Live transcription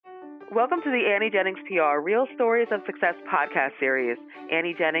Welcome to the Annie Jennings PR Real Stories of Success podcast series.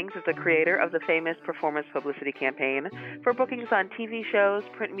 Annie Jennings is the creator of the famous performance publicity campaign for bookings on TV shows,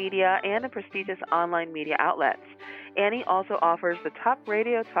 print media, and in prestigious online media outlets. Annie also offers the top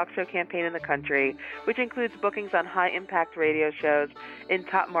radio talk show campaign in the country, which includes bookings on high-impact radio shows in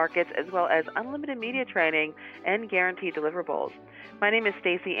top markets, as well as unlimited media training and guaranteed deliverables. My name is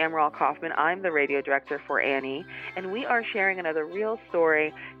Stacey Amaral Kaufman. I'm the radio director for Annie, and we are sharing another real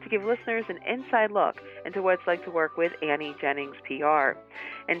story to give listeners an inside look into what it's like to work with Annie Jennings PR.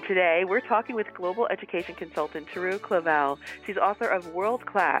 And today we're talking with global education consultant Teru Clavel. She's author of World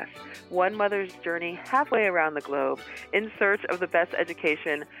Class, One Mother's Journey Halfway Around the Globe in Search of the Best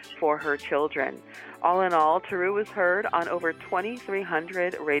Education for Her Children. All in all, Teru was heard on over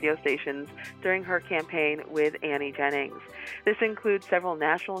 2,300 radio stations during her campaign with Annie Jennings. This includes several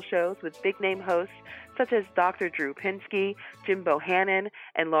national shows with big-name hosts such as Dr. Drew Pinsky, Jim Bohannon,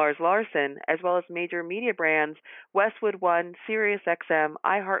 and Lars Larson, as well as major media brands Westwood One, SiriusXM,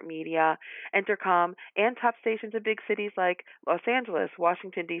 iHeartMedia, Entercom, and top stations in big cities like Los Angeles,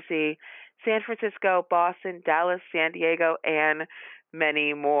 Washington, D.C., San Francisco, Boston, Dallas, San Diego, and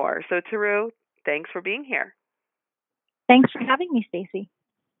many more. So, Teru, thanks for being here. Thanks for having me, Stacey.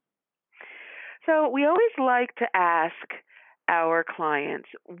 So we always like to ask our clients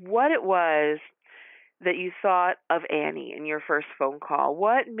what it was that you thought of Annie in your first phone call.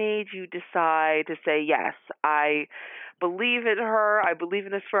 What made you decide to say, yes, I believe in her, I believe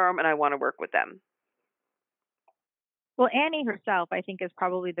in this firm, and I want to work with them? Well, Annie herself, I think, is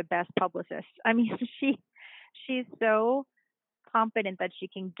probably the best publicist. I mean, she's so confident that she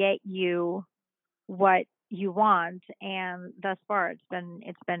can get you what you want, and thus far it's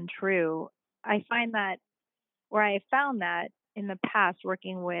been true. I find that, or I have found that in the past,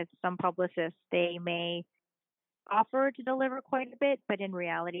 working with some publicists, they may offer to deliver quite a bit, but in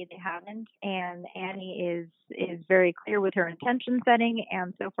reality they haven't. And Annie is very clear with her intention setting,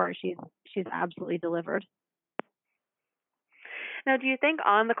 and so far she's absolutely delivered. Now, do you think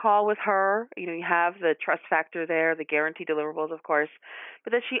on the call with her, you have the trust factor there, the guaranteed deliverables, of course,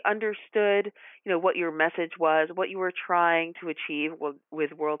 but that she understood, what your message was, what you were trying to achieve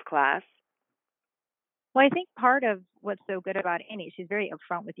with World Class? Well, I think part of what's so good about Annie, she's very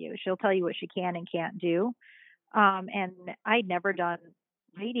upfront with you. She'll tell you what she can and can't do. And I'd never done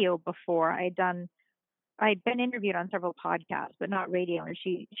radio before. I'd been interviewed on several podcasts, but not radio. And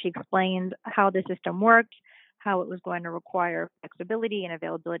she explained how the system worked, how it was going to require flexibility and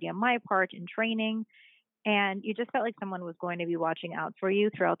availability on my part in training. And you just felt like someone was going to be watching out for you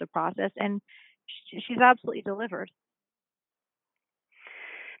throughout the process. And she's absolutely delivered.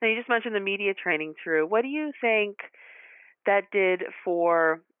 Now, you just mentioned the media training, Teru. What do you think that did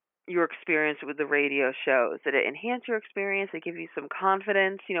for your experience with the radio shows? Did it enhance your experience? Did it give you some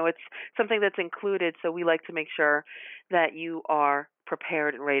confidence? It's something that's included, so we like to make sure that you are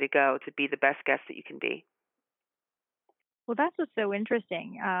prepared and ready to go to be the best guest that you can be. Well, that's what's so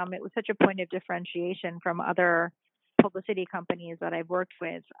interesting. It was such a point of differentiation from other publicity companies that I've worked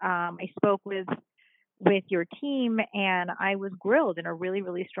with. I spoke with your team, and I was grilled in a really,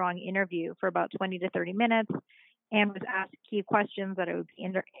 really strong interview for about 20 to 30 minutes, and was asked key questions that I would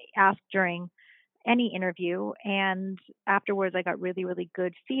be asked during any interview. And afterwards, I got really, really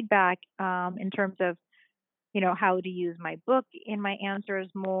good feedback in terms of, how to use my book in my answers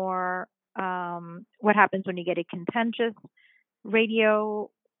more. What happens when you get a contentious radio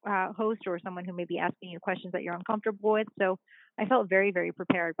host or someone who may be asking you questions that you're uncomfortable with. So I felt very, very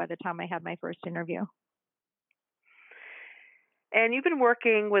prepared by the time I had my first interview. And you've been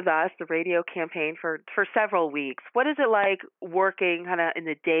working with us, the radio campaign, for several weeks. What is it like working kind of in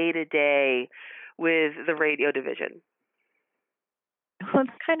the day-to-day with the radio division? Well,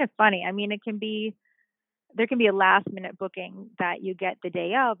 it's kind of funny. I mean, there can be a last-minute booking that you get the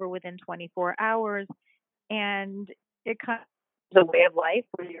day of or within 24 hours. And it kind of is a way of life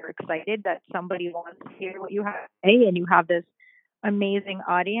where you're excited that somebody wants to hear what you have to say, and you have this amazing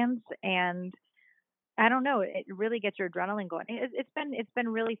audience. And I don't know, it really gets your adrenaline going. It's been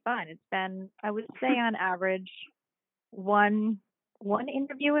really fun. It's been, I would say, on average, one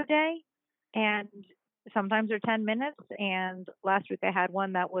interview a day, and sometimes they're 10 minutes. And last week I had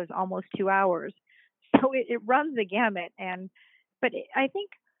one that was almost 2 hours. So it runs the gamut. But I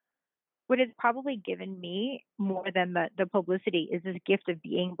think what it's probably given me more than the publicity is this gift of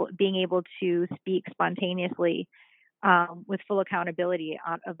being able to speak spontaneously with full accountability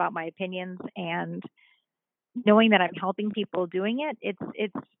about my opinions, and knowing that I'm helping people doing it.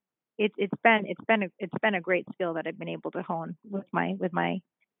 It's been a great skill that I've been able to hone with my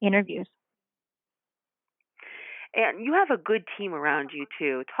interviews. And you have a good team around you,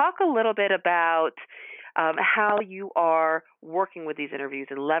 too. Talk a little bit about how you are working with these interviews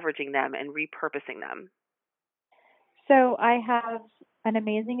and leveraging them and repurposing them. So I have an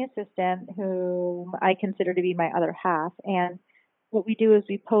amazing assistant who I consider to be my other half. And what we do is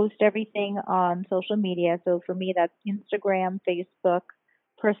we post everything on social media. So for me, that's Instagram, Facebook,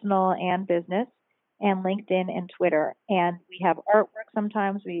 personal and business, and LinkedIn and Twitter. And we have artwork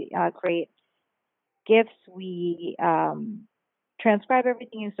sometimes. We create GIFs. We transcribe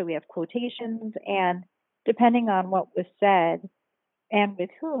everything. So we have quotations. And depending on what was said, and with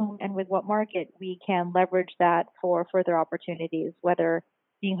whom and with what market, we can leverage that for further opportunities, whether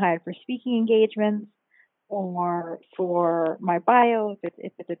being hired for speaking engagements or for my bio, if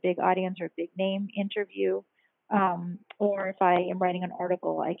it's a big audience or a big name interview, or if I am writing an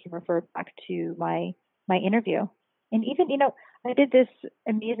article, I can refer back to my interview. And even, I did this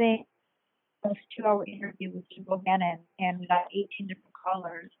amazing almost 2 hour interview with Jim Bohannon, and we got 18 different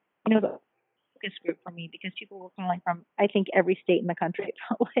callers. The focus group for me because people were calling from I think every state in the country. It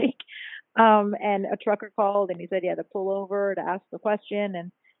felt like, and a trucker called and he said he had to pull over to ask the question,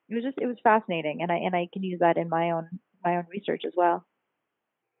 and it was fascinating, and I can use that in my own research as well.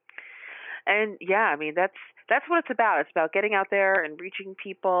 And yeah, I mean that's what it's about. It's about getting out there and reaching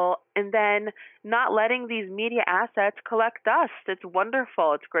people and then not letting these media assets collect dust. It's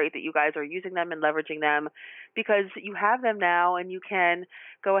wonderful. It's great that you guys are using them and leveraging them because you have them now and you can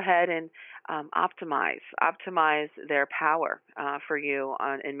go ahead and optimize their power for you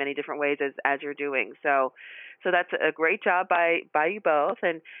in many different ways as you're doing. So that's a great job by you both.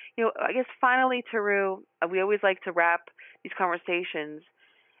 And I guess finally, Teru, we always like to wrap these conversations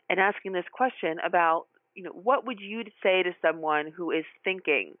and asking this question about, what would you say to someone who is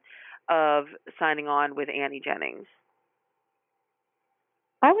thinking of signing on with Annie Jennings?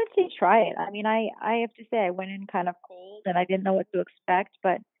 I would say try it. I mean, I have to say I went in kind of cold and I didn't know what to expect,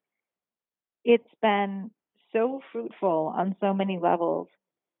 but it's been so fruitful on so many levels.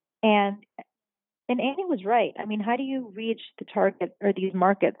 And Annie was right. I mean, how do you reach the target or these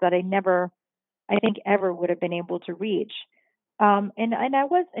markets that I think ever would have been able to reach? And I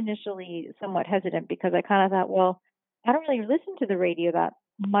was initially somewhat hesitant because I kind of thought, well, I don't really listen to the radio that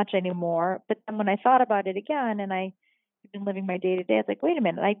much anymore. But then when I thought about it again and I've been living my day to day, it's like, wait a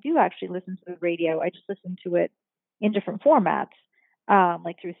minute, I do actually listen to the radio. I just listen to it in different formats,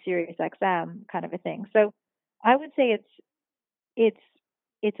 like through Sirius XM kind of a thing. So I would say it's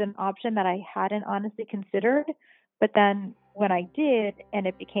it's an option that I hadn't honestly considered. But then when I did and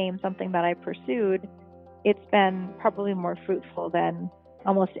it became something that I pursued, it's been probably more fruitful than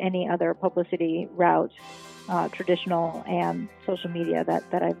almost any other publicity route, traditional and social media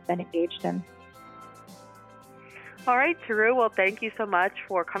that I've been engaged in. All right, Teru. Well, thank you so much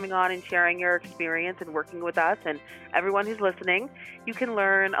for coming on and sharing your experience and working with us. And everyone who's listening, you can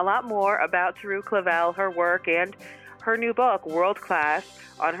learn a lot more about Teru Clavel, her work, and her new book, World Class,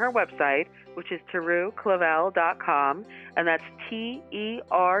 on her website, which is teruclavel.com. And that's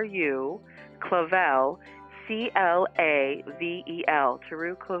Teru Clavel, Clavel,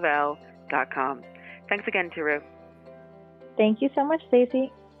 teruclavel.com. Thanks again, Teru. Thank you so much,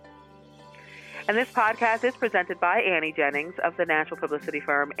 Stacey. And this podcast is presented by Annie Jennings of the national publicity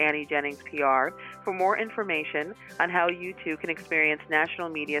firm Annie Jennings PR. For more information on how you too can experience national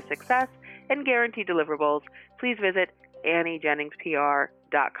media success and guaranteed deliverables, please visit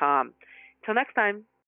AnnieJenningsPR.com. Till next time.